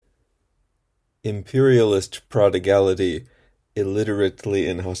Imperialist prodigality, illiterately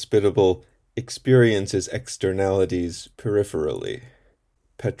inhospitable, experiences externalities peripherally.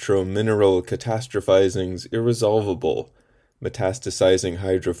 Petromineral catastrophizing's irresolvable, metastasizing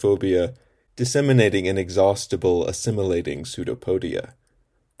hydrophobia, disseminating inexhaustible, assimilating pseudopodia.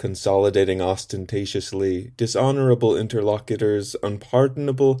 Consolidating ostentatiously, dishonorable interlocutors,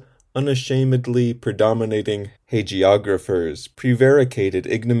 unpardonable, unashamedly predominating hagiographers, prevaricated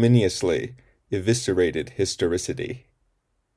ignominiously, eviscerated historicity.